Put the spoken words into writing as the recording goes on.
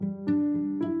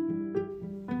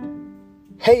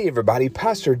Hey everybody,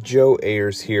 Pastor Joe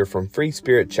Ayers here from Free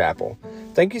Spirit Chapel.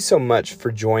 Thank you so much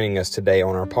for joining us today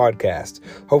on our podcast.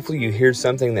 Hopefully you hear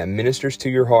something that ministers to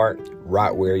your heart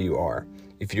right where you are.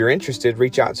 If you're interested,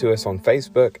 reach out to us on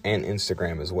Facebook and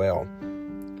Instagram as well.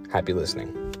 Happy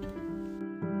listening.